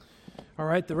All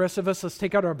right, the rest of us, let's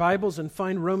take out our Bibles and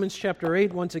find Romans chapter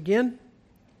 8 once again.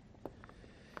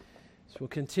 So we'll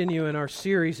continue in our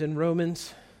series in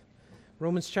Romans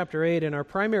chapter 8, and our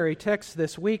primary text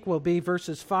this week will be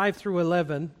verses 5 through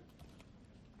 11.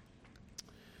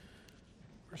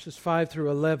 Verses 5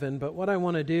 through 11, but what I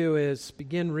want to do is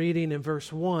begin reading in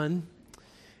verse 1,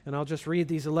 and I'll just read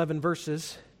these 11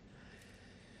 verses.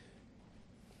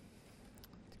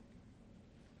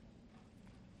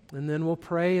 And then we'll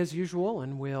pray as usual,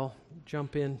 and we'll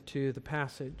jump into the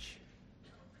passage.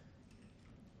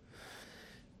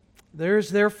 There is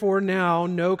therefore now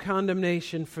no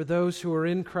condemnation for those who are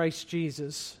in Christ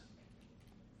Jesus.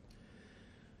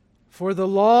 For the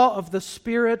law of the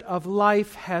Spirit of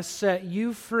life has set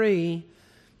you free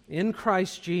in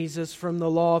Christ Jesus from the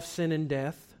law of sin and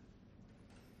death.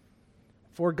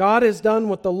 For God has done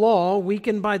what the law,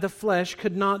 weakened by the flesh,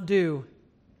 could not do.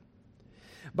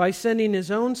 By sending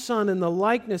His own Son in the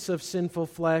likeness of sinful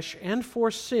flesh, and for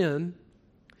sin,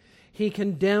 He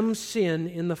condemns sin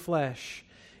in the flesh,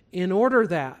 in order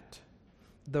that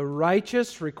the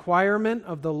righteous requirement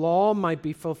of the law might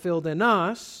be fulfilled in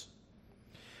us,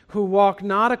 who walk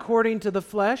not according to the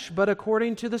flesh, but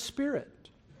according to the Spirit.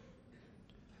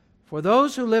 For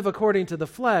those who live according to the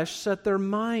flesh set their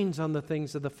minds on the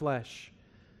things of the flesh,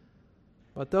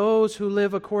 but those who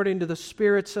live according to the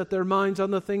Spirit set their minds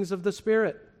on the things of the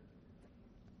Spirit.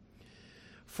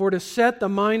 For to set the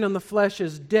mind on the flesh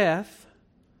is death,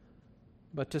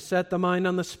 but to set the mind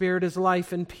on the Spirit is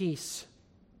life and peace.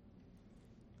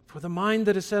 For the mind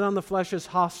that is set on the flesh is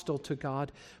hostile to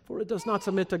God, for it does not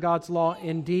submit to God's law.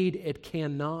 Indeed, it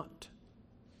cannot.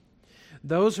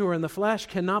 Those who are in the flesh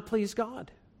cannot please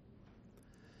God.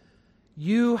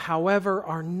 You, however,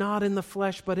 are not in the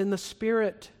flesh, but in the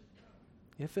Spirit,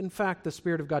 if in fact the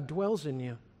Spirit of God dwells in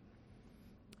you.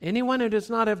 Anyone who does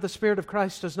not have the Spirit of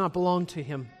Christ does not belong to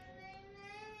Him.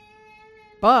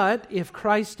 But if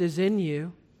Christ is in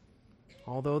you,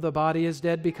 although the body is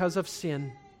dead because of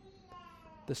sin,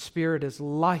 the Spirit is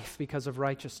life because of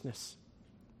righteousness.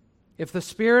 If the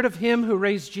Spirit of Him who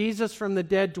raised Jesus from the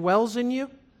dead dwells in you,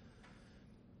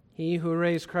 He who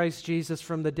raised Christ Jesus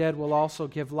from the dead will also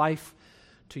give life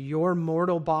to your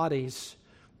mortal bodies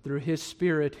through His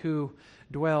Spirit who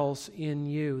dwells in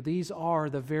you. These are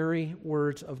the very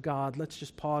words of God. Let's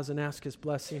just pause and ask His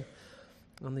blessing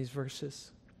on these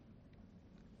verses.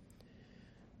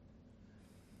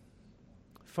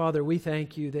 Father, we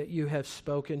thank You that You have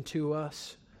spoken to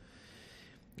us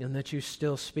and that You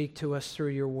still speak to us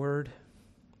through Your Word.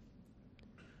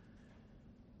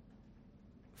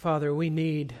 Father, we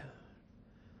need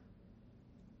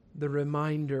the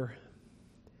reminder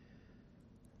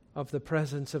of the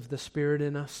presence of the Spirit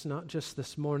in us, not just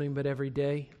this morning, but every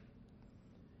day.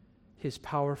 His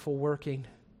powerful working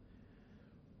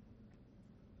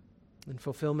and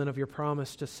fulfillment of Your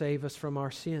promise to save us from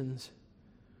our sins.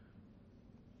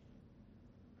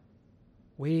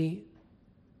 I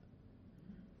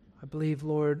believe,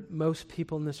 Lord, most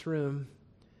people in this room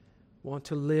want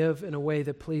to live in a way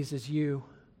that pleases You.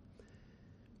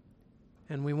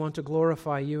 And we want to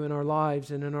glorify You in our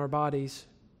lives and in our bodies.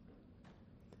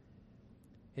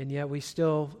 And yet we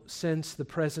still sense the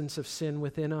presence of sin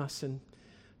within us and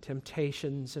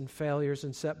temptations and failures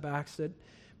and setbacks that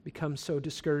become so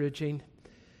discouraging.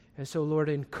 And so, Lord,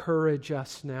 encourage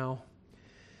us now.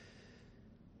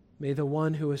 May the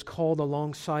one who is called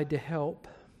alongside to help,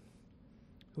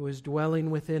 who is dwelling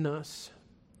within us,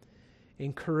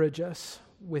 encourage us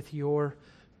with Your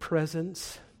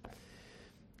presence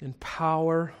and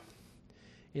power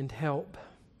and help.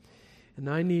 And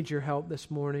I need Your help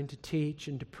this morning to teach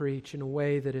and to preach in a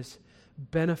way that is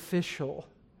beneficial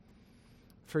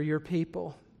for Your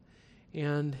people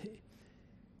and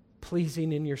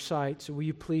pleasing in Your sight. So will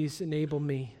You please enable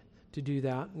me to do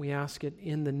that? We ask it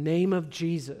in the name of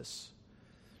Jesus.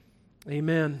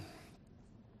 Amen.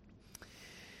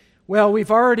 Well, we've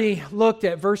already looked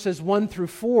at verses 1 through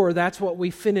 4. That's what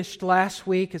we finished last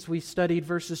week as we studied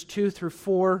verses 2 through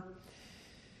 4.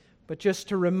 But just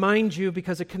to remind you,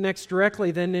 because it connects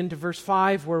directly then into verse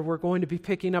 5, where we're going to be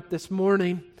picking up this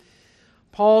morning,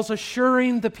 Paul's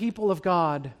assuring the people of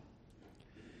God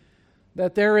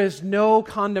that there is no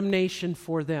condemnation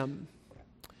for them.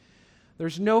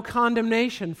 There's no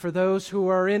condemnation for those who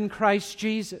are in Christ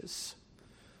Jesus.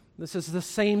 This is the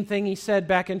same thing he said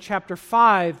back in chapter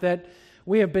 5, that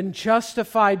we have been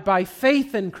justified by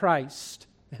faith in Christ,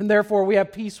 and therefore we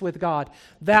have peace with God.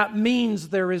 That means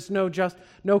there is no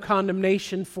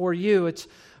condemnation for you. It's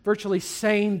virtually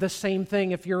saying the same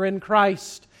thing if you're in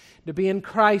Christ. To be in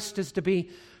Christ is to be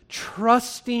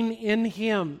trusting in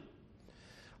Him.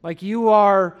 Like you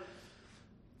are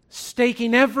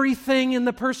staking everything in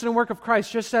the person and work of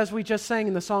Christ, just as we just sang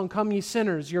in the song, Come Ye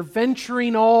Sinners. You're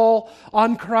venturing all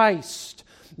on Christ.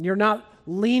 You're not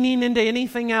leaning into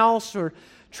anything else or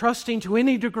trusting to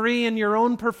any degree in your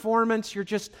own performance. You're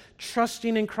just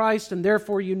trusting in Christ, and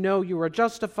therefore you know you are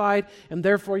justified, and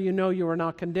therefore you know you are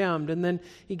not condemned. And then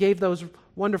he gave those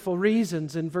wonderful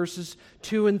reasons in verses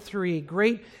 2 and 3,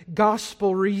 great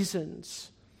gospel reasons.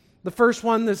 The first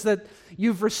one is that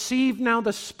you've received now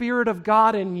the Spirit of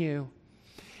God in you,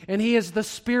 and He is the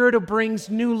Spirit who brings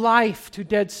new life to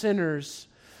dead sinners.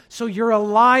 So you're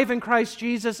alive in Christ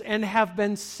Jesus and have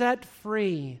been set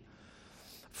free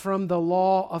from the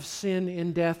law of sin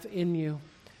and death in you.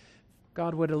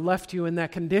 God would have left you in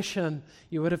that condition.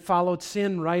 You would have followed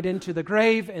sin right into the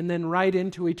grave and then right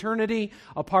into eternity,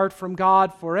 apart from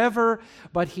God forever.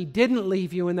 But He didn't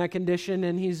leave you in that condition,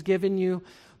 and He's given you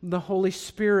the Holy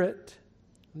Spirit,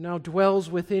 who now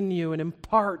dwells within you and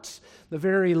imparts the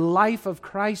very life of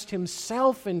Christ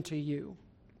Himself into you.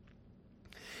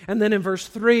 And then in verse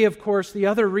 3, of course, the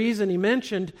other reason he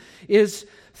mentioned is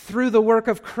through the work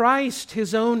of Christ,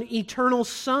 His own eternal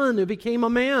Son, who became a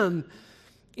man,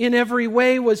 in every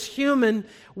way was human,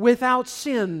 without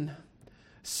sin,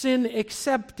 sin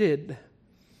accepted.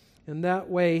 And that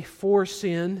way, for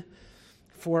sin,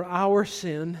 for our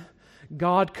sin,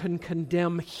 God can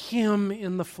condemn Him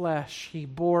in the flesh. He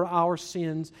bore our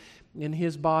sins in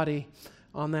His body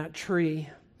on that tree.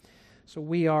 So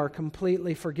we are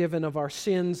completely forgiven of our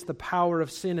sins. The power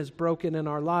of sin is broken in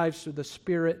our lives through the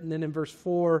Spirit. And then in verse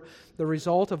 4, the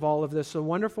result of all of this, the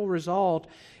wonderful result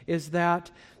is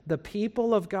that the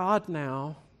people of God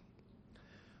now,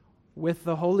 with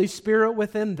the Holy Spirit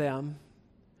within them,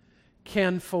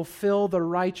 can fulfill the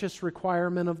righteous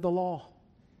requirement of the law.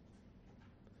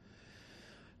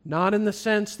 Not in the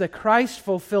sense that Christ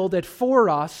fulfilled it for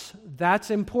us, that's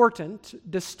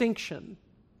important distinction.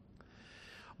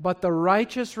 But the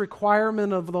righteous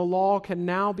requirement of the law can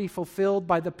now be fulfilled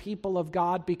by the people of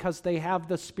God because they have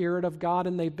the Spirit of God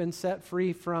and they've been set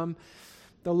free from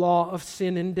the law of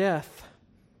sin and death.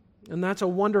 And that's a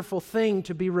wonderful thing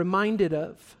to be reminded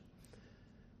of.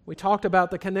 We talked about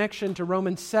the connection to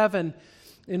Romans 7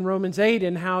 in Romans 8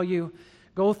 and how you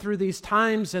go through these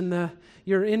times and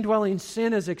your indwelling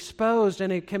sin is exposed,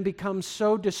 and it can become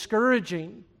so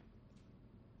discouraging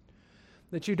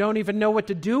that you don't even know what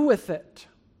to do with it.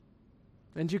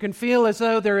 And you can feel as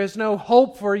though there is no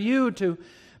hope for you to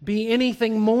be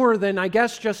anything more than, I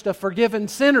guess, just a forgiven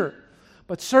sinner.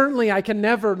 But certainly I can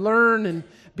never learn and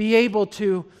be able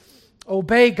to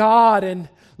obey God and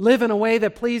live in a way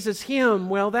that pleases Him.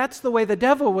 Well, that's the way the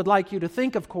devil would like you to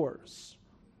think, of course.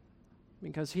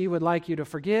 Because he would like you to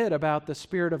forget about the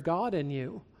Spirit of God in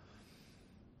you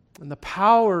and the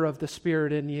power of the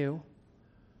Spirit in you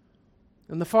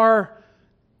and the far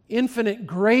infinite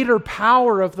greater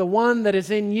power of the one that is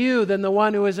in you than the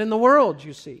one who is in the world,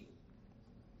 you see.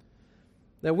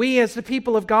 That we as the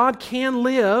people of God can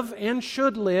live and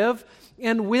should live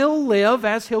and will live,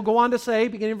 as he'll go on to say,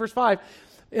 beginning in verse 5,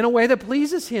 in a way that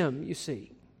pleases Him, you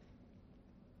see.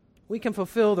 We can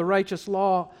fulfill the righteous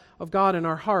law of God in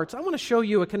our hearts. I want to show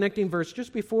you a connecting verse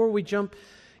just before we jump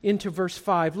into verse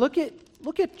 5. Look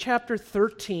at chapter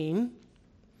 13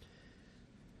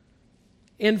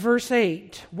 in verse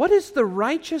 8. What is the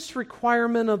righteous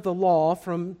requirement of the law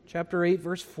from chapter 8,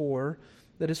 verse 4,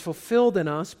 that is fulfilled in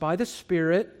us by the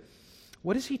Spirit?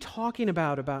 What is he talking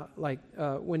about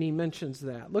when he mentions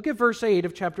that? Look at verse 8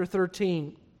 of chapter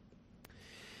 13,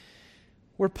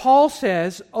 where Paul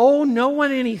says, "Owe no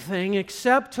one anything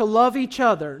except to love each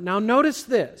other." Now notice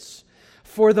this.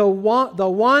 For the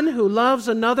one who loves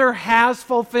another has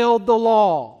fulfilled the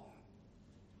law.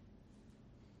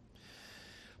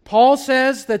 Paul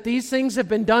says that these things have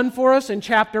been done for us in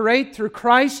chapter 8 through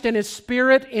Christ and His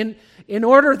Spirit in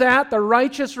order that the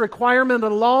righteous requirement of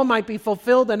the law might be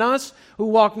fulfilled in us who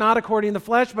walk not according to the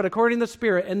flesh but according to the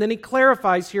Spirit. And then he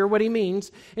clarifies here what he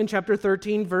means in chapter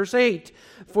 13 verse 8.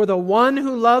 For the one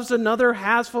who loves another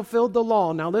has fulfilled the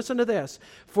law. Now listen to this.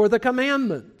 For the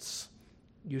commandments: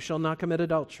 you shall not commit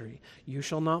adultery, you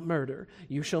shall not murder,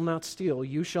 you shall not steal,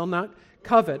 you shall not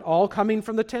covet, all coming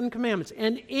from the 10 Commandments,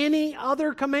 and any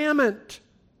other commandment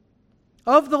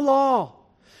of the law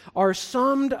are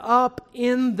summed up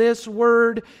in this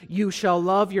word: you shall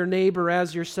love your neighbor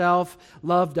as yourself.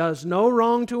 Love does no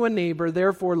wrong to a neighbor,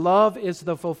 therefore love is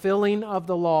the fulfilling of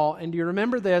the law. And do you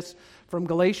remember this from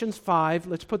Galatians 5?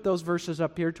 Let's put those verses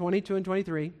up here, 22 and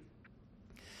 23.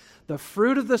 The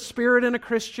fruit of the Spirit in a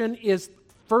Christian is,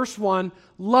 first one,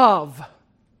 love.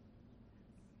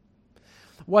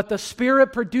 What the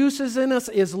Spirit produces in us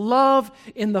is love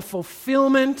in the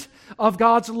fulfillment of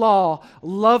God's law,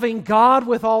 loving God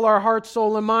with all our heart,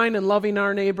 soul, and mind, and loving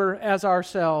our neighbor as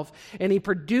ourselves. And He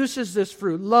produces this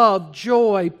fruit: love,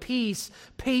 joy, peace,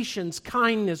 patience,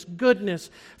 kindness, goodness,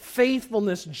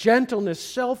 faithfulness, gentleness,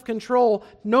 self-control.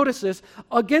 Notice this: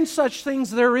 against such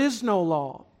things there is no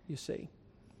law, you see.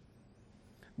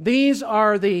 These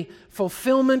are the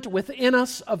fulfillment within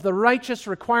us of the righteous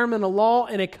requirement of law,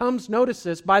 and it comes, notice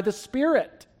this, by the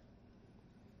Spirit.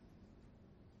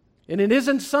 And it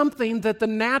isn't something that the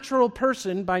natural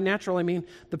person, by natural I mean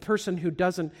the person who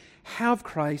doesn't have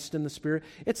Christ in the Spirit,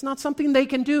 it's not something they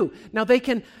can do. Now, they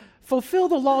can fulfill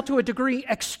the law to a degree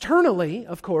externally,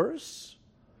 of course.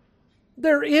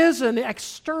 There is an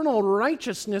external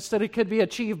righteousness that it could be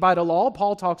achieved by the law.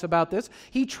 Paul talks about this.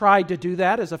 He tried to do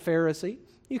that as a Pharisee.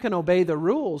 You can obey the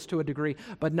rules to a degree,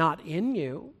 but not in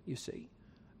you, you see.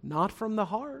 Not from the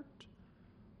heart.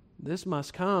 This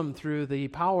must come through the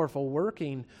powerful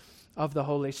working of the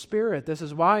Holy Spirit. This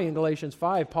is why in Galatians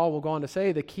 5, Paul will go on to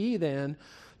say the key then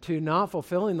to not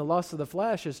fulfilling the lust of the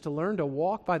flesh is to learn to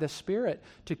walk by the Spirit,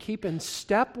 to keep in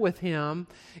step with Him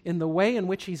in the way in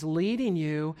which He's leading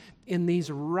you in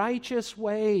these righteous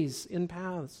ways, in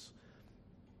paths,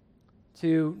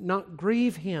 to not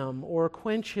grieve Him or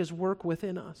quench His work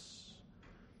within us.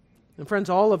 And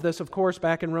friends, all of this, of course,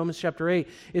 back in Romans chapter 8,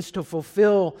 is to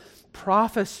fulfill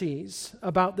prophecies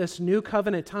about this new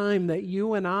covenant time that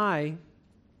you and I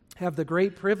have the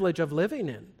great privilege of living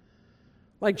in.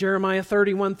 Like Jeremiah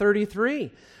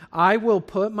 31:33, I will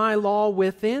put my law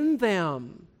within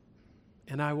them,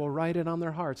 and I will write it on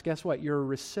their hearts. Guess what? You're a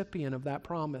recipient of that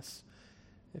promise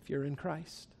if you're in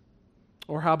Christ.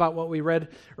 Or how about what we read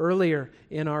earlier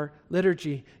in our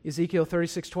liturgy, Ezekiel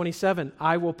 36:27,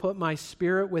 I will put my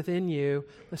Spirit within you,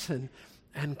 listen,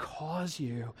 and cause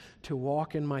you to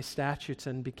walk in my statutes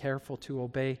and be careful to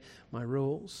obey my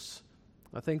rules.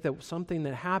 I think that something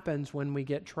that happens when we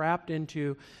get trapped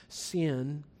into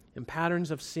sin and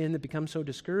patterns of sin that become so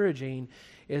discouraging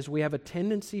is we have a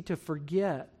tendency to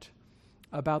forget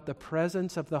about the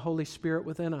presence of the Holy Spirit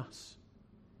within us.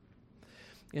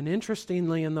 And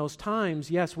interestingly, in those times,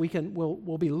 yes,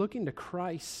 we'll be looking to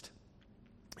Christ,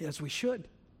 as we should.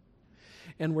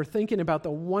 And we're thinking about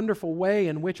the wonderful way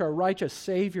in which our righteous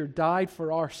Savior died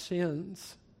for our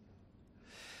sins,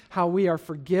 how we are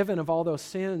forgiven of all those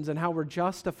sins, and how we're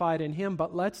justified in Him.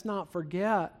 But let's not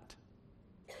forget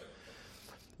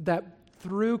that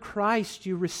through Christ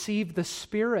you receive the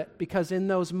Spirit, because in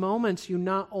those moments you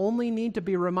not only need to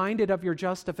be reminded of your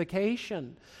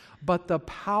justification, but the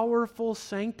powerful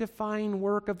sanctifying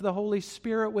work of the Holy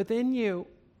Spirit within you,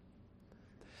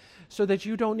 so that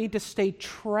you don't need to stay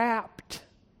trapped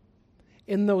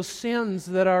in those sins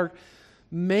that are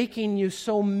making you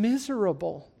so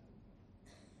miserable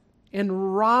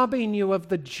and robbing you of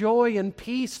the joy and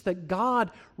peace that God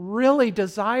really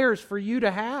desires for you to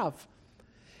have.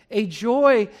 A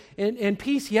joy and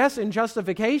peace, yes, in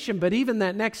justification, but even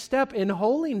that next step in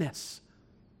holiness.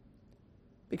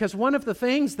 Because one of the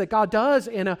things that God does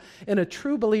in a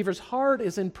true believer's heart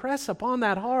is impress upon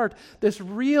that heart this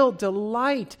real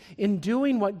delight in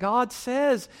doing what God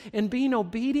says and being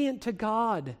obedient to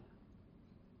God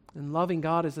and loving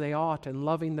God as they ought and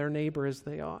loving their neighbor as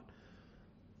they ought.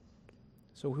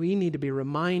 So we need to be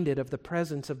reminded of the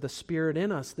presence of the Spirit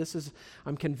in us. This is,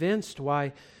 I'm convinced,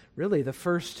 why really the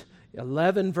first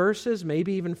 11 verses,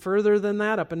 maybe even further than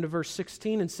that, up into verse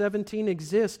 16 and 17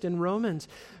 exist in Romans,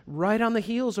 right on the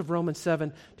heels of Romans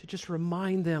 7, to just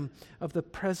remind them of the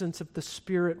presence of the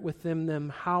Spirit within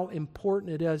them, how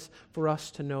important it is for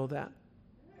us to know that.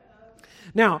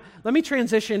 Now, let me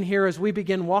transition here as we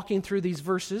begin walking through these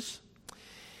verses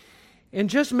and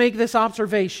just make this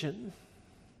observation.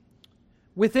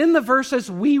 Within the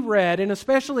verses we read, and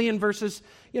especially in verses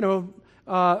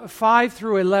 5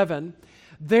 through 11,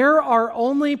 there are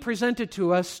only presented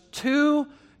to us two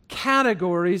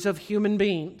categories of human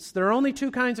beings. There are only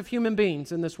two kinds of human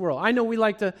beings in this world. I know we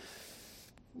like to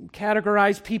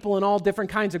categorize people in all different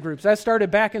kinds of groups. That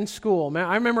started back in school.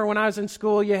 I remember when I was in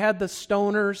school, you had the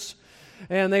stoners,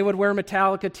 and they would wear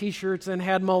Metallica t-shirts and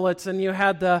had mullets, and you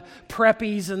had the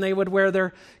preppies, and they would wear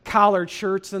their collared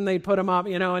shirts, and they'd put them up,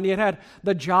 and you had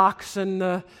the jocks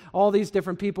and all these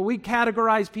different people. We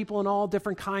categorize people in all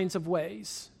different kinds of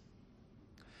ways.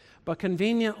 But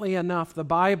conveniently enough, the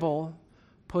Bible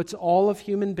puts all of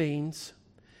human beings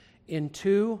in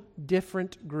two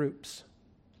different groups.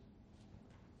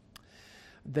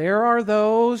 There are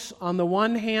those, on the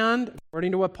one hand,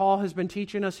 according to what Paul has been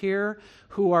teaching us here,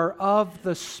 who are of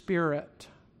the Spirit.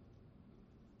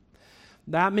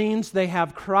 That means they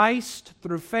have Christ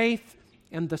through faith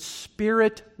and the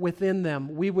Spirit within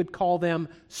them. We would call them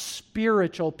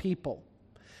spiritual people.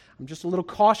 I'm just a little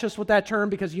cautious with that term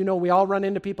because we all run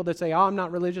into people that say, I'm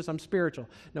not religious, I'm spiritual.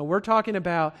 No, we're talking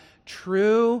about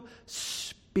true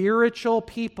spiritual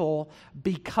people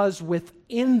because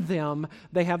within them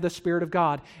they have the Spirit of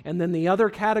God. And then the other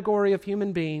category of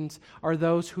human beings are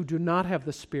those who do not have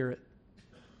the Spirit.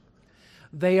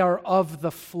 They are of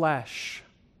the flesh.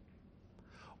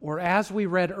 Or as we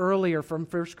read earlier from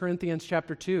 1 Corinthians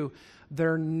chapter 2,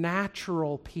 they're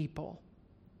natural people.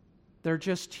 They're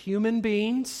just human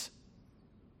beings.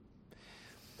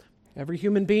 Every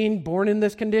human being born in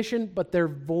this condition, but they're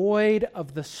void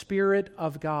of the Spirit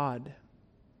of God.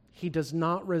 He does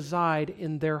not reside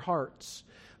in their hearts.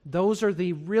 Those are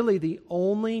really the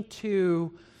only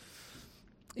two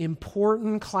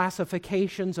important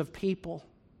classifications of people.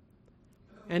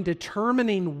 And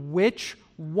determining which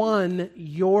one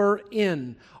you're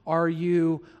in, are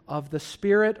you of the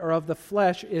Spirit or of the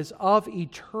flesh, is of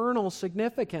eternal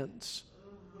significance.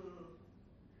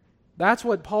 That's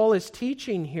what Paul is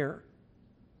teaching here.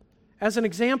 As an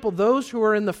example, those who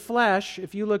are in the flesh,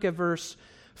 if you look at verse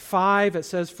 5, it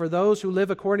says, "For those who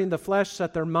live according to the flesh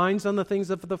set their minds on the things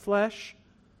of the flesh."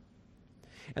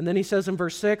 And then he says in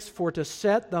verse 6, "For to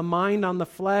set the mind on the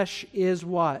flesh is"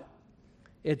 what?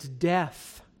 It's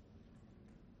death.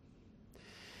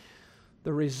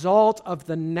 The result of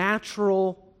the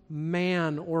natural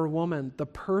man or woman, the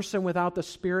person without the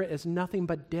Spirit, is nothing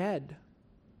but dead.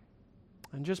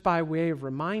 And just by way of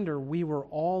reminder, we were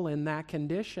all in that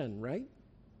condition, right?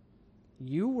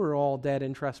 You were all dead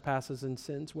in trespasses and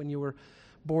sins when you were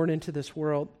born into this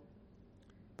world.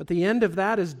 But the end of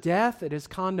that is death. It is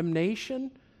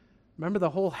condemnation. Remember the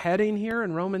whole heading here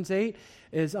in Romans 8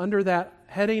 is under that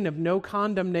heading of no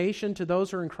condemnation to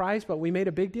those who are in Christ. But we made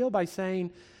a big deal by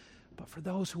saying, but for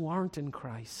those who aren't in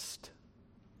Christ,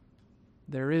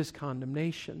 there is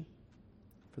condemnation.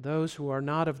 For those who are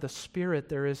not of the Spirit,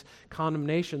 there is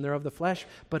condemnation. They're of the flesh.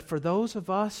 But for those of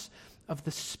us of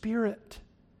the Spirit,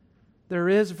 there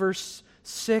is, verse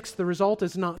 6, the result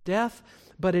is not death,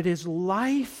 but it is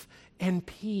life and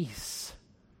peace.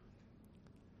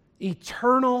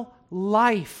 Eternal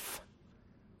life.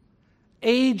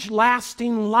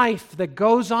 Age-lasting life that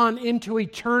goes on into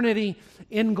eternity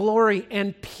in glory,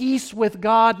 and peace with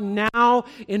God now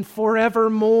and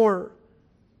forevermore.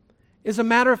 As a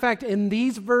matter of fact, in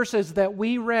these verses that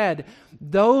we read,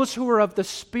 those who are of the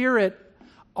Spirit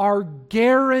are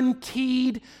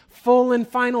guaranteed full and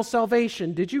final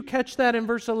salvation. Did you catch that in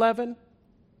verse 11?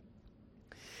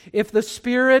 If the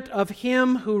Spirit of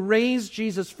Him who raised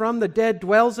Jesus from the dead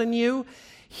dwells in you,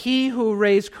 He who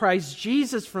raised Christ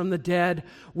Jesus from the dead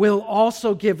will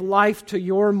also give life to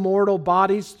your mortal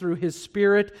bodies through His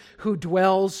Spirit who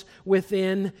dwells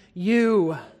within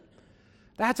you.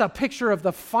 That's a picture of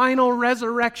the final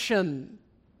resurrection.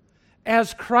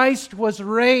 As Christ was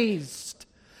raised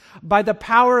by the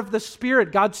power of the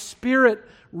Spirit, God's Spirit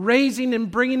raising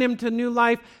and bringing Him to new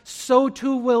life, so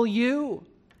too will you.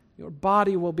 Your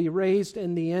body will be raised.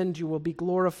 In the end, you will be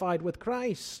glorified with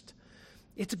Christ.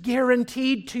 It's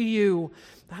guaranteed to you.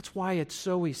 That's why it's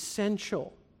so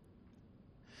essential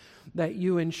that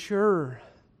you ensure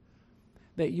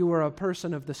that you are a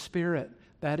person of the Spirit.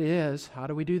 That is, how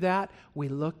do we do that? We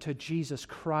look to Jesus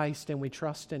Christ and we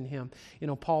trust in Him.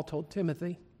 Paul told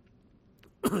Timothy,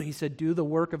 he said, do the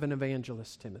work of an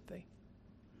evangelist, Timothy.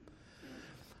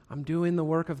 I'm doing the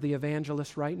work of the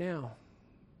evangelist right now.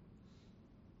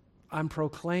 I'm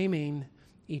proclaiming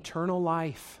eternal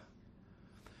life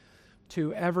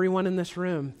to everyone in this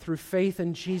room through faith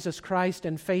in Jesus Christ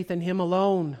and faith in Him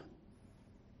alone.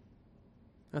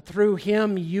 Now, through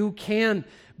Him, you can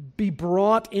be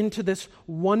brought into this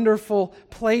wonderful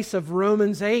place of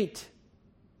Romans 8.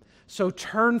 So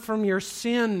turn from your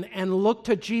sin and look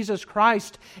to Jesus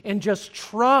Christ and just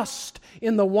trust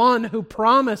in the one who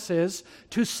promises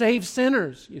to save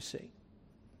sinners, you see.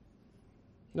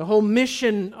 The whole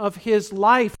mission of His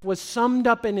life was summed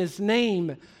up in His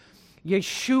name,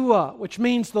 Yeshua, which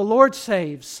means the Lord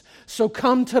saves. So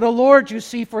come to the Lord, you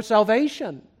see, for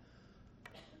salvation.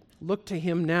 Look to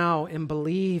Him now and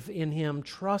believe in Him.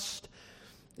 Trust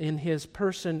in His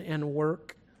person and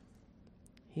work.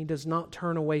 He does not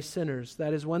turn away sinners.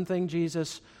 That is one thing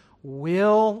Jesus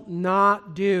will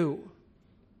not do.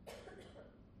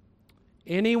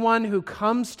 Anyone who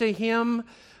comes to Him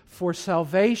for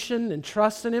salvation and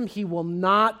trust in Him, He will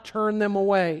not turn them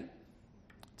away.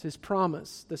 It's His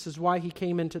promise. This is why He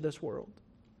came into this world.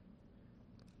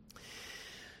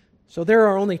 So there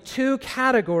are only two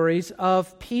categories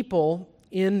of people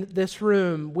in this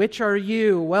room. Which are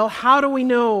you? Well, how do we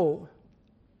know?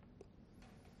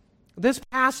 This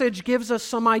passage gives us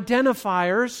some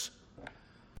identifiers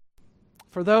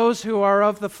for those who are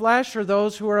of the flesh or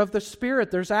those who are of the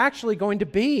Spirit. There's actually going to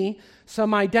be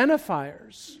some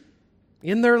identifiers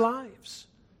in their lives.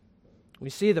 We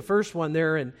see the first one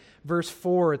there in verse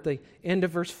 4, at the end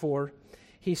of verse 4.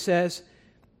 He says,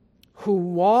 who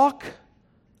walk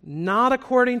not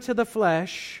according to the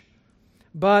flesh,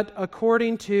 but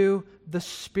according to the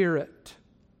Spirit.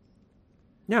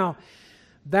 Now,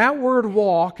 that word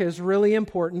walk is really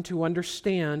important to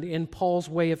understand in Paul's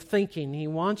way of thinking. He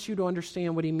wants you to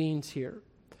understand what he means here.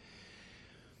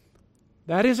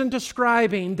 That isn't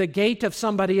describing the gait of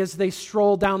somebody as they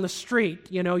stroll down the street.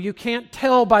 You know, you can't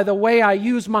tell by the way I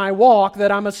use my walk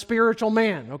that I'm a spiritual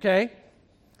man, okay?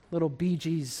 Little Bee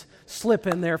Gees slip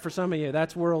in there for some of you.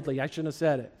 That's worldly. I shouldn't have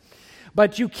said it.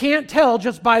 But you can't tell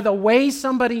just by the way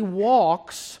somebody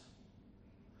walks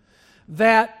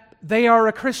that they are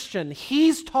a Christian.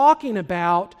 He's talking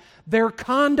about their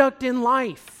conduct in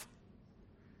life,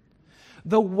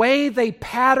 the way they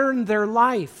pattern their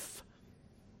life.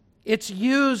 It's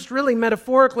used really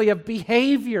metaphorically of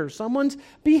behavior, someone's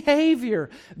behavior,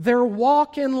 their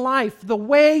walk in life, the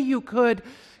way you could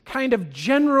kind of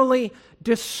generally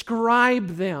describe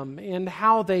them and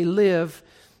how they live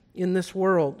in this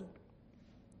world.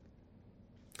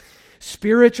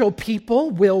 Spiritual people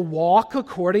will walk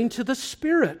according to the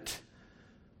Spirit,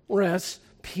 whereas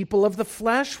people of the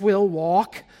flesh will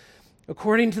walk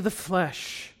according to the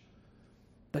flesh.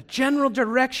 The general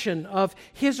direction of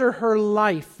his or her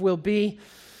life will be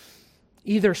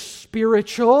either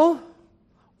spiritual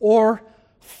or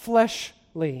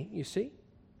fleshly, you see.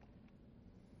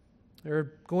 There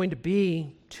are going to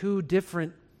be two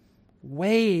different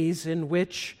ways in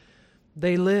which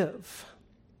they live.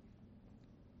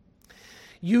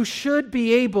 You should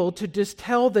be able to just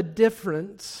tell the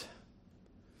difference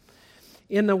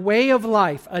in the way of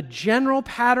life, a general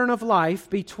pattern of life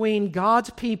between God's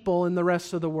people and the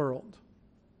rest of the world.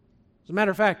 As a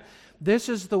matter of fact, this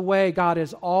is the way God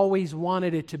has always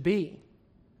wanted it to be.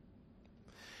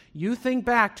 You think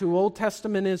back to Old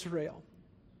Testament Israel,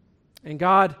 and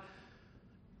God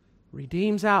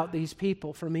redeems out these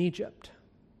people from Egypt.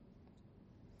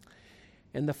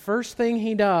 And the first thing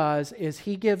he does is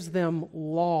he gives them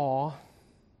law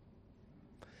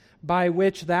by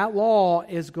which that law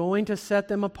is going to set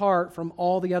them apart from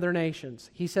all the other nations.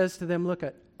 He says to them, look,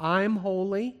 I'm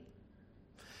holy,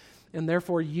 and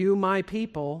therefore you, my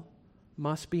people,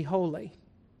 must be holy.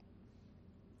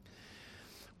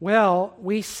 Well,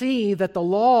 we see that the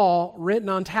law written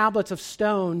on tablets of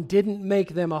stone didn't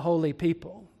make them a holy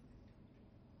people.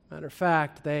 Matter of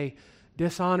fact, they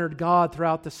dishonored God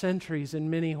throughout the centuries in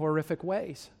many horrific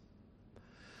ways.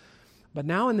 But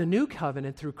now in the new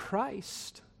covenant through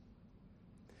Christ,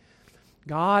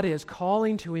 God is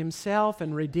calling to himself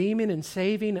and redeeming and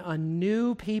saving a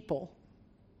new people.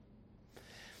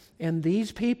 And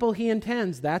these people he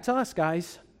intends, that's us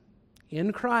guys,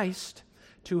 in Christ,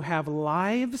 to have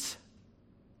lives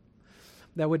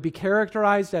that would be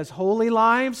characterized as holy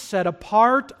lives, set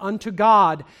apart unto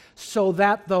God, so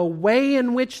that the way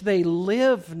in which they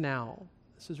live now,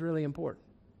 this is really important,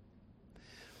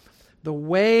 the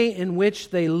way in which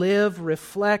they live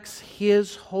reflects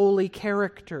his holy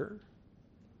character.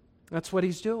 That's what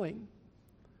he's doing.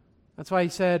 That's why he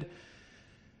said,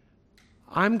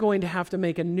 I'm going to have to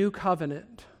make a new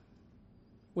covenant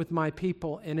with my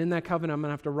people, and in that covenant I'm going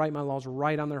to have to write my laws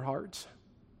right on their hearts.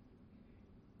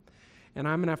 And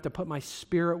I'm going to have to put my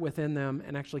Spirit within them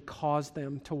and actually cause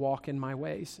them to walk in my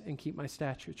ways and keep my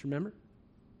statutes. Remember?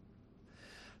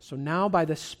 So now by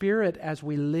the Spirit, as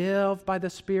we live by the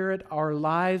Spirit, our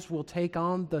lives will take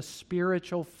on the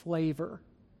spiritual flavor,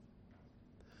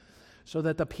 so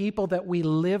that the people that we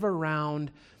live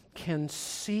around can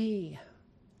see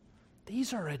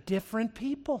these are a different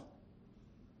people.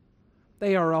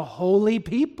 They are a holy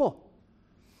people.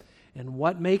 And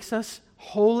what makes us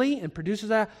holy and produces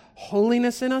that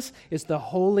holiness in us is the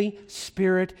Holy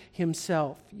Spirit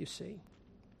himself, you see.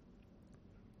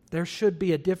 There should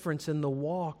be a difference in the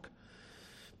walk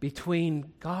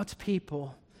between God's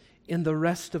people and the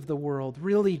rest of the world.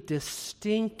 Really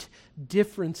distinct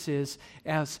differences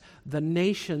as the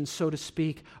nations, so to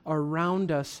speak,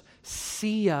 around us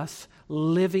see us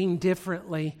living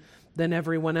differently than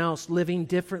everyone else, living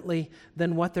differently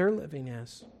than what they're living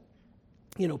as.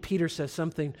 Peter says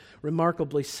something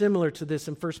remarkably similar to this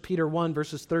in 1 Peter 1,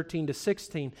 verses 13 to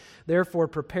 16. Therefore,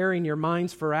 preparing your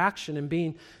minds for action and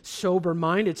being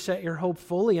sober-minded, set your hope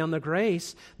fully on the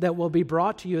grace that will be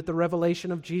brought to you at the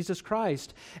revelation of Jesus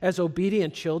Christ. As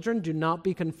obedient children, do not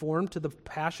be conformed to the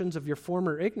passions of your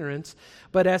former ignorance,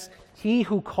 but as He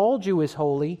who called you is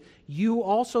holy, you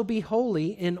also be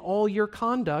holy in all your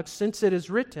conduct, since it is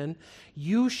written,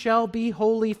 you shall be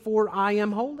holy, for I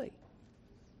am holy.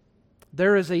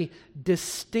 There is a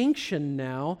distinction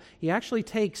now. He actually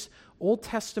takes Old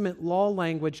Testament law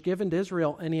language given to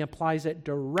Israel and he applies it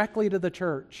directly to the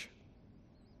church.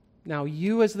 Now,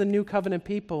 you as the new covenant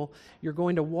people, you're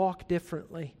going to walk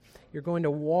differently. You're going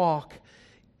to walk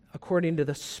according to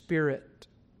the Spirit.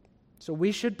 So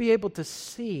we should be able to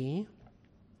see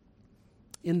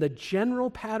in the general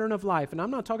pattern of life, and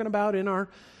I'm not talking about in our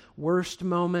worst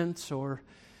moments or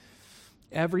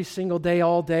every single day,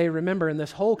 all day. Remember, in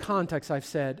this whole context, I've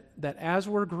said that as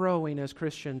we're growing as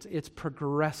Christians, it's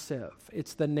progressive.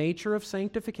 It's the nature of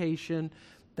sanctification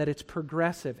that it's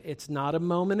progressive. It's not a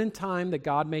moment in time that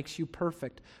God makes you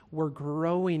perfect. We're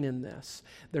growing in this.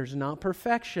 There's not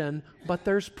perfection, but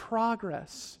there's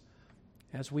progress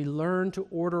as we learn to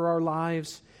order our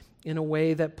lives in a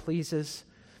way that pleases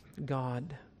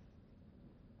God.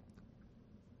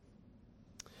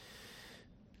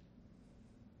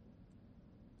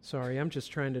 Sorry, I'm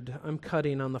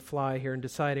cutting on the fly here and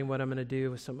deciding what I'm going to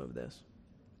do with some of this.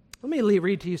 Let me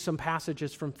read to you some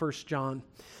passages from 1 John.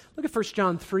 Look at 1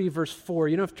 John 3, verse 4.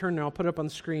 You don't have to turn there. I'll put it up on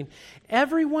the screen.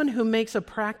 Everyone who makes a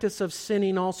practice of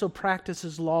sinning also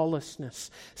practices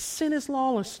lawlessness. Sin is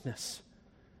lawlessness.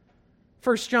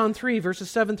 1 John 3,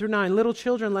 verses 7 through 9. Little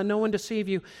children, let no one deceive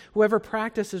you. Whoever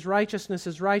practices righteousness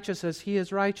is righteous as he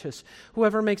is righteous.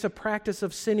 Whoever makes a practice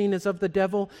of sinning is of the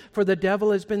devil, for the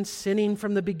devil has been sinning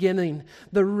from the beginning.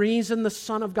 The reason the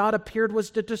Son of God appeared was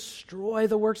to destroy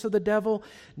the works of the devil.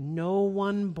 No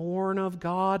one born of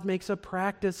God makes a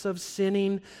practice of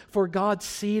sinning, for God's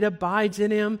seed abides in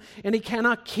him, and he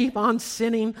cannot keep on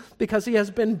sinning because he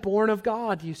has been born of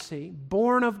God, you see.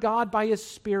 Born of God by his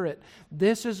Spirit.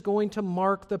 This is going to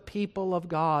mark the people of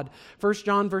God. 1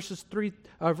 John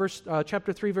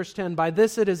chapter 3, verse 10. By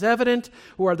this it is evident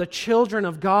who are the children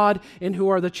of God and who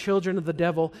are the children of the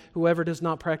devil. Whoever does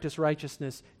not practice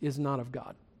righteousness is not of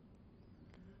God.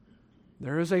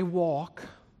 There is a walk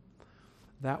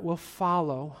that will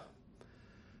follow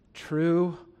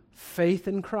true faith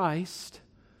in Christ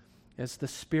as the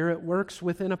Spirit works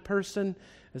within a person,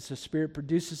 as the Spirit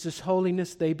produces this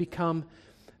holiness, they become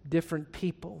different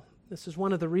people. This is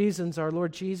one of the reasons our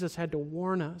Lord Jesus had to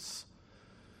warn us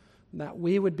that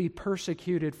we would be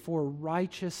persecuted for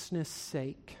righteousness'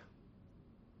 sake.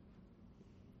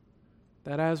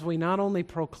 That as we not only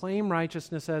proclaim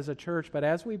righteousness as a church, but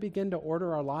as we begin to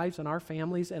order our lives and our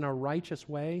families in a righteous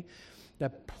way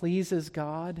that pleases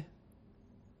God,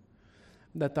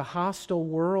 that the hostile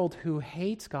world who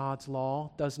hates God's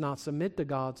law, does not submit to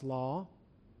God's law,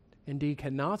 indeed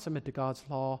cannot submit to God's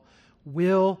law,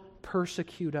 will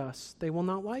persecute us. They will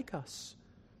not like us.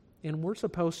 And we're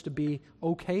supposed to be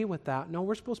okay with that. No,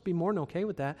 we're supposed to be more than okay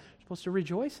with that. We're supposed to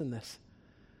rejoice in this.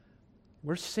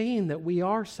 We're seeing that we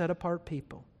are set apart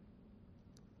people.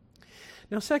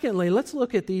 Now, secondly, let's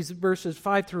look at these verses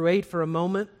 5 through 8 for a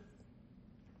moment.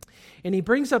 And he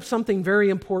brings up something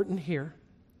very important here.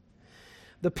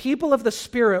 The people of the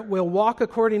Spirit will walk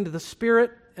according to the Spirit,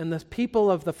 and the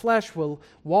people of the flesh will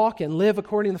walk and live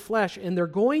according to the flesh. And they're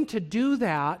going to do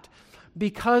that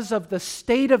because of the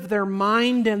state of their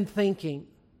mind and thinking.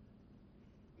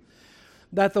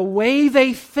 That the way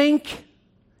they think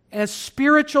as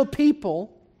spiritual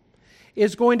people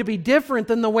is going to be different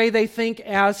than the way they think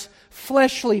as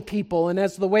fleshly people and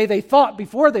as the way they thought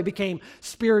before they became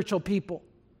spiritual people.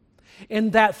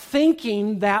 And that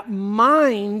thinking, that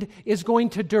mind, is going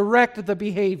to direct the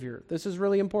behavior. This is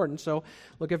really important. So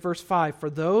look at verse 5. For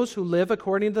those who live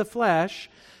according to the flesh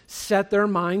set their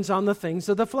minds on the things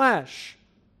of the flesh.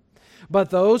 But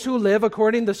those who live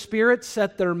according to the Spirit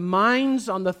set their minds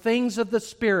on the things of the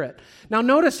Spirit. Now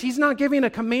notice, he's not giving a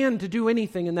command to do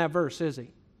anything in that verse, is he?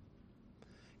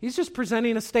 He's just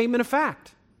presenting a statement of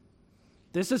fact.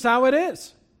 This is how it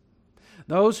is.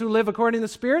 Those who live according to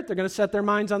the Spirit, they're going to set their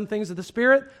minds on the things of the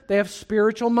Spirit. They have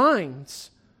spiritual minds.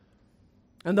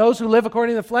 And those who live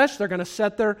according to the flesh, they're going to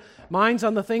set their minds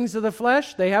on the things of the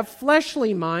flesh. They have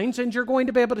fleshly minds, and you're going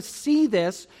to be able to see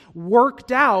this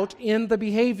worked out in the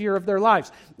behavior of their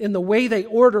lives, in the way they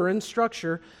order and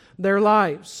structure their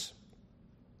lives.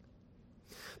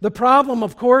 The problem,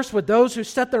 of course, with those who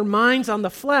set their minds on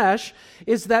the flesh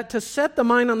is that to set the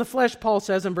mind on the flesh, Paul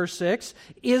says in verse 6,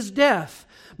 is death.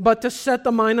 But to set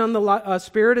the mind on the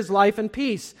Spirit is life and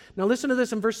peace. Now listen to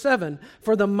this in verse 7.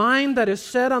 For the mind that is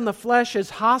set on the flesh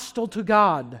is hostile to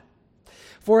God.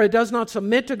 For it does not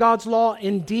submit to God's law.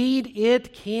 Indeed,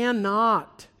 it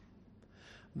cannot.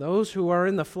 Those who are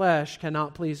in the flesh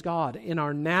cannot please God. In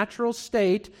our natural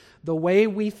state, the way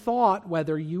we thought,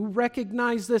 whether you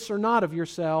recognize this or not of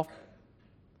yourself,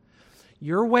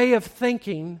 your way of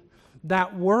thinking,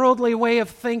 that worldly way of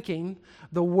thinking,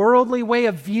 the worldly way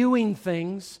of viewing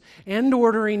things and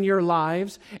ordering your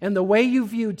lives, and the way you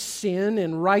viewed sin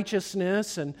and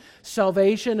righteousness and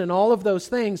salvation and all of those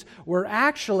things were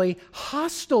actually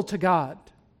hostile to God.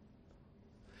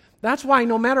 That's why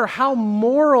no matter how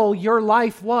moral your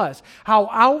life was, how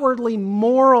outwardly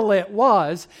moral it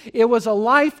was a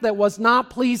life that was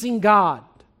not pleasing God.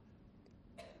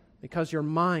 Because your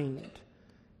mind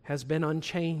has been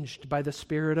unchanged by the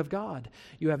Spirit of God.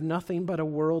 You have nothing but a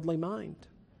worldly mind.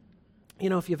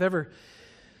 You know, have you ever,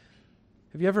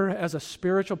 as a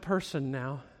spiritual person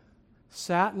now,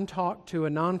 sat and talked to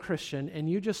a non-Christian and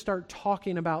you just start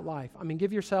talking about life? I mean,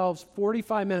 give yourselves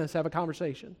 45 minutes to have a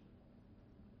conversation.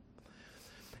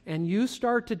 And you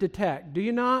start to detect, do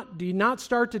you not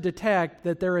start to detect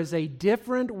that there is a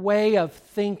different way of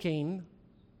thinking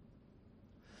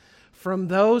from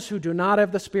those who do not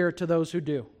have the Spirit to those who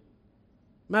do?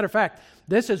 Matter of fact,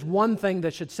 this is one thing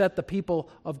that should set the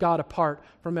people of God apart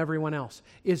from everyone else,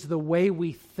 is the way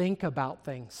we think about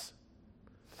things.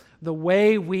 The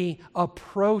way we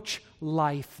approach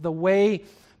life, the way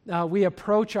we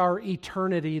approach our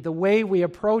eternity, the way we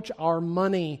approach our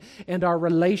money and our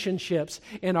relationships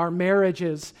and our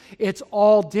marriages. It's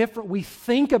all different. We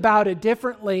think about it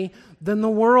differently than the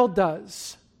world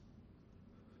does.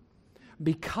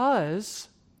 Because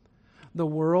the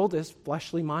world is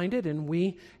fleshly minded and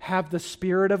we have the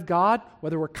Spirit of God,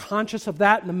 whether we're conscious of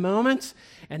that in the moment,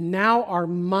 and now our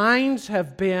minds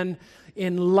have been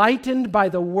enlightened by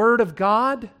the Word of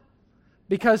God.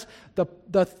 Because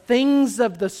the things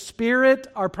of the Spirit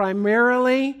are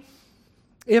primarily,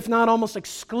 if not almost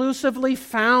exclusively,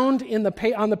 found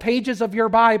on the pages of your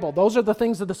Bible. Those are the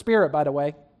things of the Spirit, by the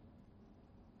way,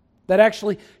 that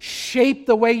actually shape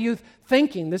the way you're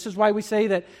thinking. This is why we say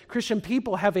that Christian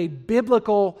people have a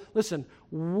biblical,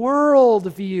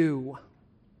 worldview.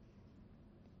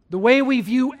 The way we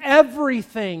view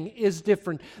everything is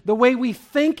different. The way we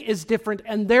think is different,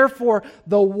 and therefore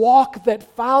the walk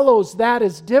that follows that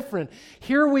is different.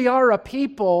 Here we are, a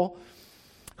people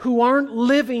who aren't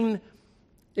living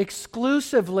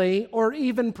exclusively or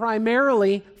even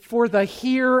primarily for the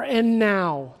here and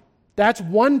now. That's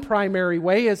one primary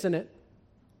way, isn't it?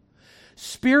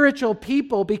 Spiritual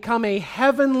people become a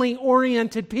heavenly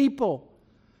oriented people.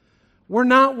 We're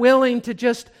not willing to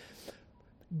just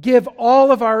give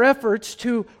all of our efforts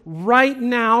to right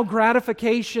now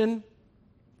gratification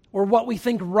or what we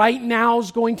think right now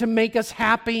is going to make us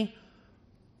happy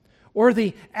or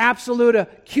the absolute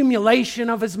accumulation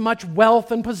of as much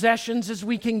wealth and possessions as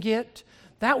we can get.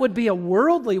 That would be a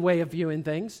worldly way of viewing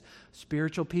things.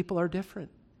 Spiritual people are different.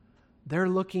 They're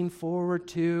looking forward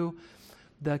to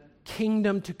the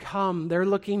kingdom to come. They're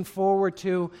looking forward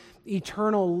to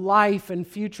eternal life and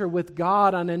future with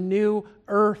God on a new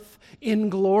earth in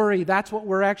glory. That's what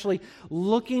we're actually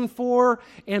looking for,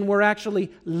 and we're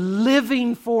actually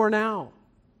living for now.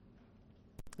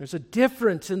 There's a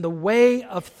difference in the way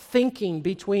of thinking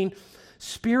between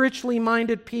spiritually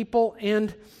minded people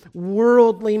and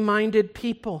worldly minded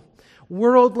people.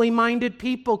 Worldly minded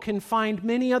people can find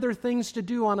many other things to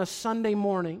do on a Sunday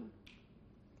morning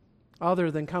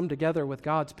other than come together with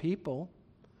God's people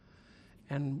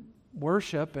and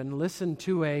worship and listen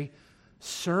to a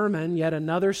sermon, yet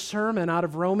another sermon out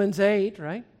of Romans 8,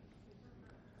 right?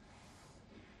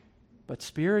 But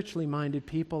spiritually minded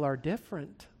people are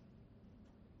different.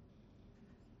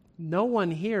 No one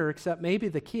here, except maybe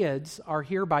the kids, are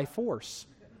here by force.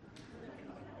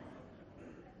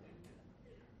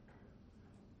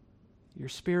 Your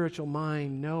spiritual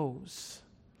mind knows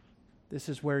this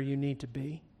is where you need to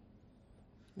be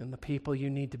and the people you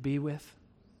need to be with.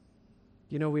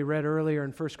 You know, we read earlier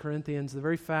in 1 Corinthians, the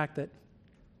very fact that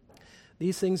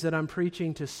these things that I'm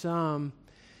preaching to some,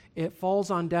 it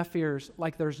falls on deaf ears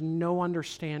like there's no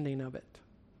understanding of it.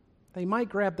 They might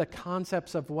grab the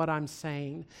concepts of what I'm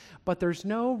saying, but there's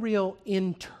no real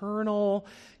internal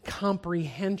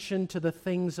comprehension to the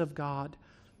things of God.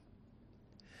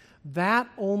 That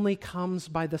only comes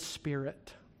by the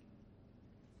Spirit.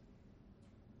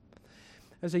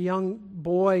 As a young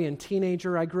boy and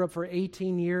teenager, I grew up for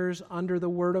 18 years under the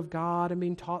Word of God and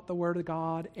being taught the Word of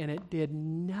God, and it did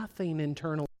nothing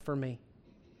internally for me.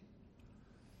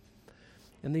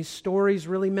 And these stories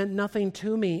really meant nothing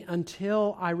to me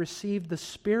until I received the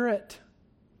Spirit.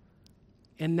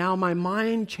 And now my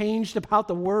mind changed about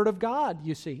the Word of God,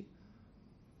 you see.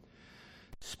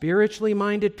 Spiritually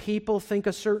minded people think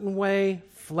a certain way,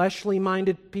 fleshly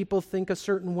minded people think a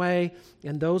certain way,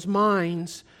 and those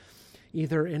minds,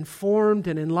 either informed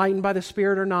and enlightened by the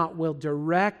Spirit or not, will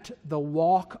direct the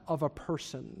walk of a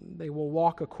person. They will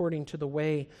walk according to the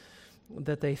way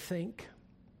that they think.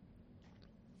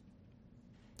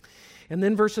 And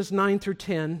then verses 9 through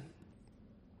 10,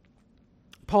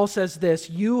 Paul says this,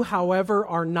 "You, however,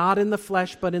 are not in the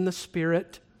flesh, but in the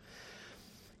Spirit.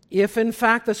 If, in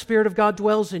fact, the Spirit of God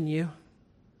dwells in you,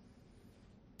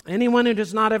 anyone who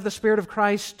does not have the Spirit of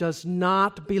Christ does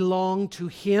not belong to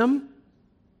Him.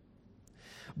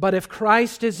 But if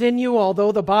Christ is in you,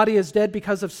 although the body is dead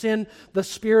because of sin, the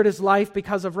Spirit is life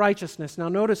because of righteousness." Now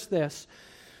notice this.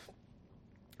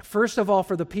 First of all,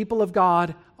 for the people of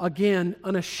God, again,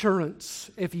 an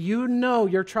assurance. If you know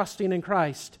you're trusting in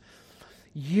Christ,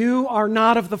 you are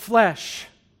not of the flesh.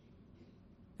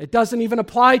 It doesn't even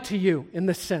apply to you in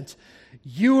this sense.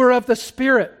 You are of the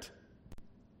Spirit.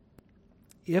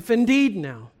 If indeed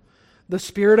now the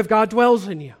Spirit of God dwells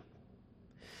in you.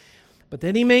 But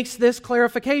then he makes this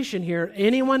clarification here.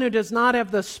 Anyone who does not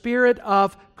have the Spirit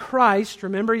of Christ,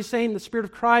 remember he's saying the Spirit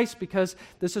of Christ because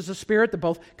this is a Spirit that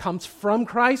both comes from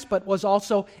Christ but was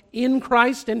also in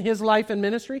Christ in His life and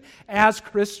ministry. As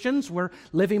Christians, we're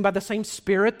living by the same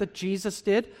Spirit that Jesus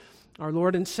did, our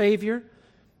Lord and Savior.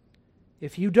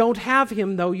 If you don't have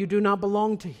Him, though, you do not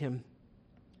belong to Him.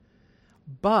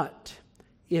 But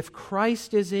if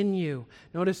Christ is in you,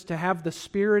 notice to have the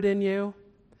Spirit in you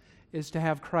is to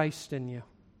have Christ in you.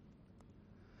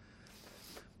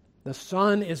 The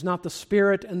Son is not the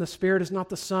Spirit, and the Spirit is not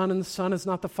the Son, and the Son is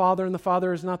not the Father, and the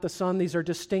Father is not the Son. These are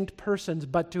distinct persons.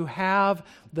 But to have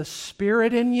the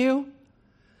Spirit in you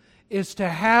is to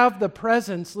have the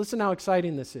presence. Listen how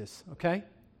exciting this is, okay?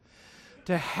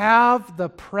 To have the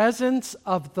presence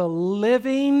of the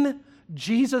living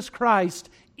Jesus Christ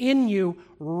in you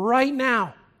right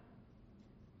now.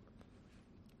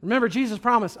 Remember, Jesus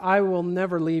promised, "I will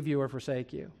never leave you or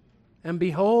forsake you. And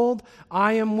behold,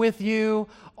 I am with you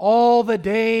all the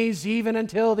days, even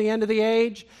until the end of the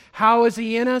age." How is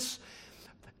He in us?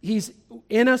 He's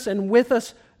in us and with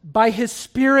us by His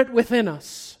Spirit within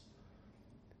us.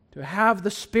 To have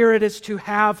the Spirit is to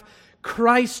have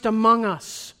Christ among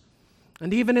us.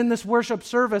 And even in this worship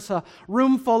service, a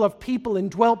room full of people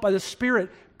indwelt by the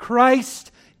Spirit,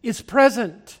 Christ is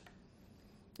present.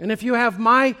 And if you have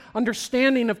my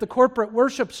understanding of the corporate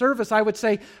worship service, I would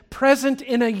say present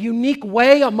in a unique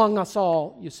way among us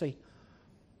all, you see.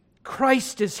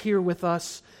 Christ is here with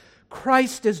us.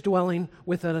 Christ is dwelling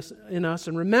within us, in us.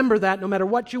 And remember that no matter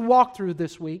what you walk through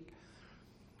this week,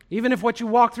 even if what you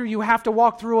walk through you have to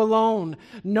walk through alone,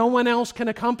 no one else can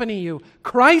accompany you.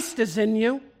 Christ is in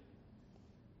you.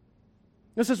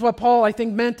 This is what Paul, I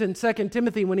think, meant in 2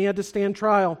 Timothy when he had to stand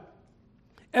trial.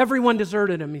 Everyone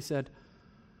deserted him, he said.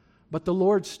 But the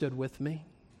Lord stood with me.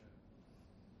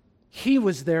 He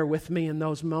was there with me in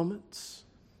those moments,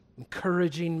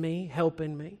 encouraging me,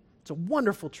 helping me. It's a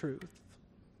wonderful truth.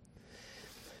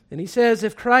 And he says,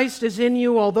 if Christ is in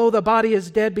you, although the body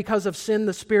is dead because of sin,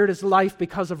 the Spirit is life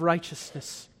because of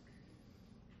righteousness.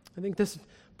 I think this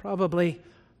probably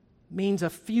means a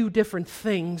few different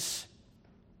things.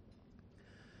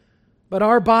 But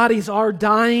our bodies are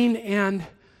dying and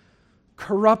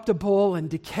corruptible and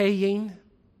decaying.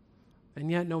 And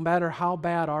yet, no matter how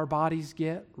bad our bodies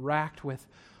get, racked with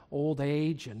old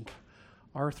age and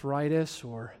arthritis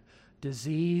or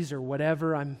disease or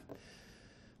whatever, I'm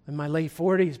in my late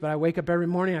 40s, but I wake up every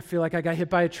morning, I feel like I got hit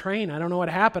by a train. I don't know what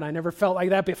happened. I never felt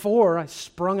like that before. I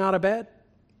sprung out of bed.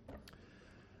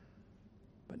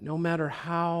 But no matter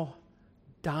how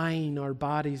dying our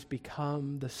bodies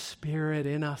become, the Spirit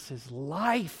in us is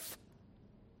life.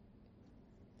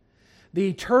 The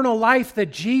eternal life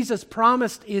that Jesus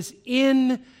promised is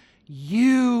in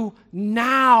you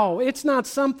now. It's not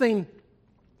something,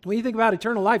 when you think about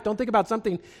eternal life, don't think about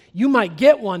something you might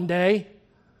get one day.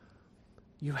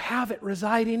 You have it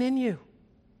residing in you.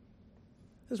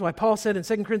 This is why Paul said in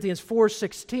 2 Corinthians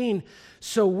 4:16,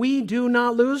 so we do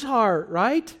not lose heart,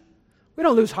 right? We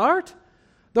don't lose heart.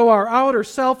 Though our outer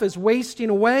self is wasting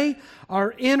away,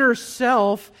 our inner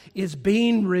self is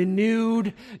being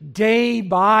renewed day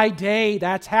by day.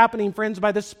 That's happening, friends,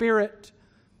 by the Spirit.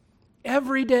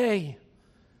 Every day,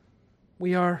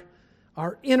 our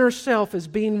inner self is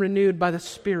being renewed by the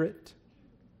Spirit.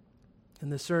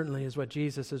 And this certainly is what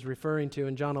Jesus is referring to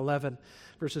in John 11,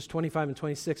 verses 25 and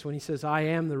 26, when he says, I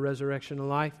am the resurrection and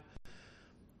life.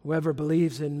 Whoever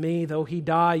believes in me, though he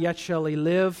die, yet shall he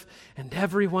live. And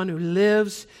everyone who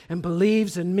lives and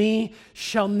believes in me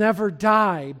shall never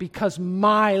die, because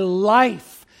my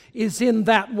life is in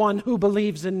that one who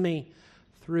believes in me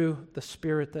through the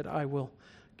Spirit that I will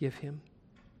give him.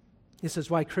 This is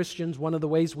why Christians, one of the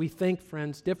ways we think,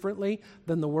 friends, differently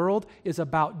than the world is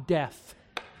about death.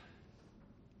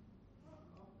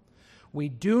 We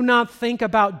do not think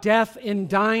about death and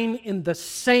dying in the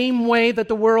same way that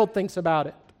the world thinks about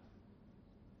it.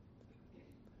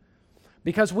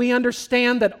 Because we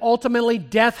understand that ultimately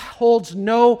death holds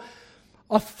no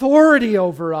authority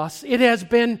over us. It has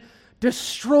been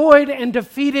destroyed and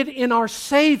defeated in our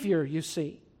Savior, you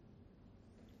see.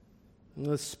 And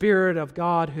the Spirit of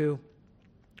God who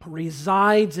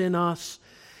resides in us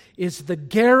is the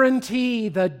guarantee,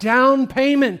 the down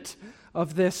payment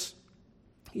of this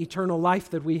eternal life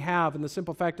that we have. And the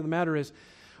simple fact of the matter is,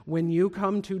 when you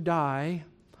come to die,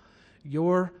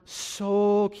 your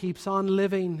soul keeps on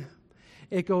living.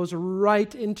 It goes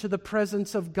right into the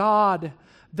presence of God.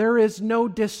 There is no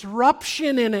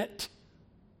disruption in it.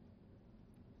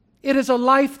 It is a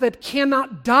life that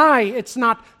cannot die. It's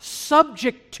not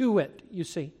subject to it, you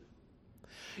see.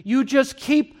 You just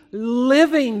keep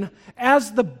living.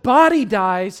 As the body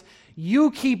dies,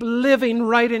 you keep living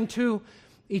right into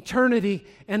eternity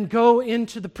and go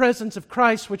into the presence of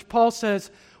Christ, which Paul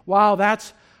says, wow,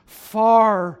 that's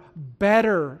far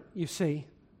better, you see.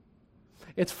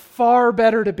 It's far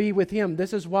better to be with Him.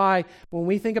 This is why when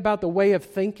we think about the way of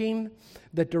thinking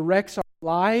that directs our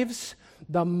lives,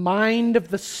 the mind of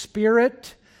the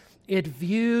Spirit, it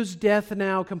views death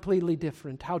now completely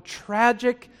different. How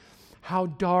tragic, how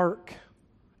dark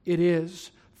it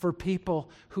is for people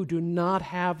who do not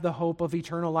have the hope of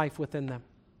eternal life within them,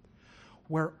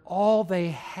 where all they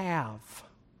have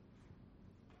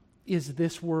is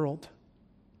this world.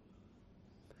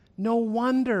 No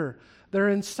wonder they're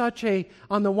in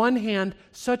on the one hand,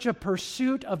 such a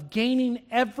pursuit of gaining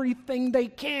everything they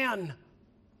can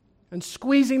and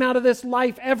squeezing out of this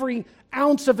life every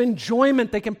ounce of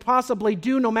enjoyment they can possibly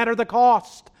do, no matter the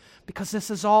cost, because this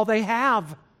is all they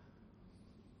have.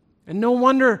 And no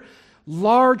wonder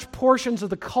large portions of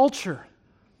the culture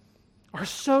are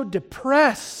so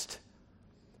depressed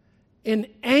and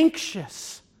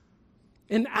anxious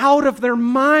and out of their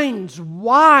minds.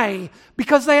 Why?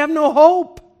 Because they have no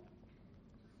hope.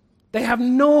 They have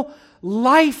no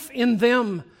life in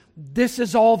them. This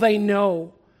is all they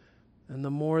know. And the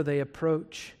more they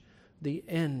approach the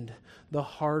end, the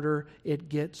harder it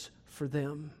gets for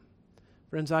them.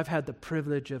 Friends, I've had the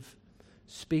privilege of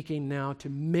speaking now to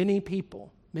many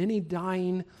people, many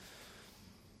dying,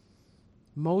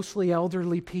 mostly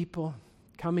elderly people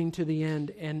coming to the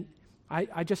end. And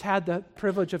I just had the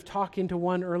privilege of talking to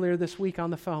one earlier this week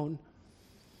on the phone.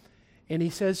 And he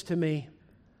says to me,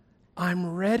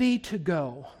 I'm ready to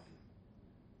go.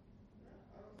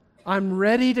 I'm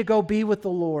ready to go be with the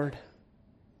Lord.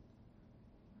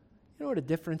 You know what a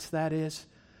difference that is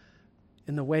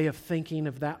in the way of thinking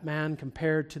of that man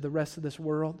compared to the rest of this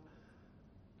world?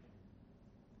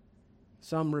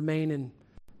 Some remain in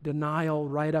denial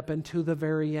right up until the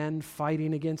very end,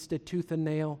 fighting against it tooth and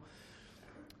nail.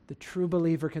 The true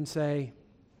believer can say,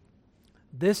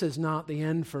 this is not the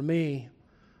end for me.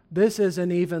 This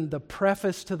isn't even the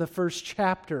preface to the first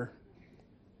chapter.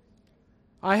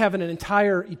 I have an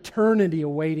entire eternity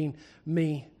awaiting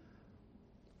me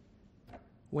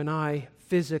when I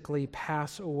physically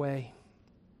pass away.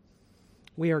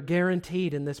 We are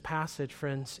guaranteed in this passage,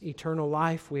 friends, eternal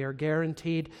life. We are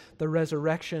guaranteed the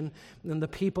resurrection. And the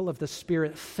people of the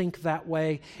Spirit think that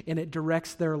way, and it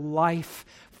directs their life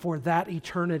for that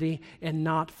eternity and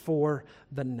not for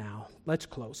the now. Let's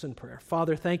close in prayer.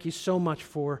 Father, thank you so much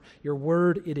for your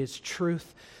word. It is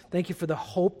truth. Thank you for the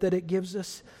hope that it gives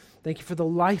us. Thank you for the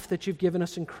life that you've given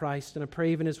us in Christ. And I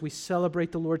pray even as we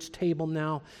celebrate the Lord's table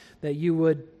now, that you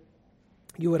would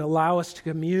allow us to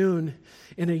commune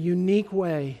in a unique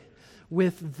way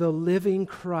with the living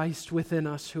Christ within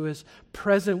us, who is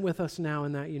present with us now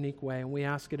in that unique way. And we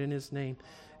ask it in His name.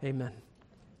 Amen.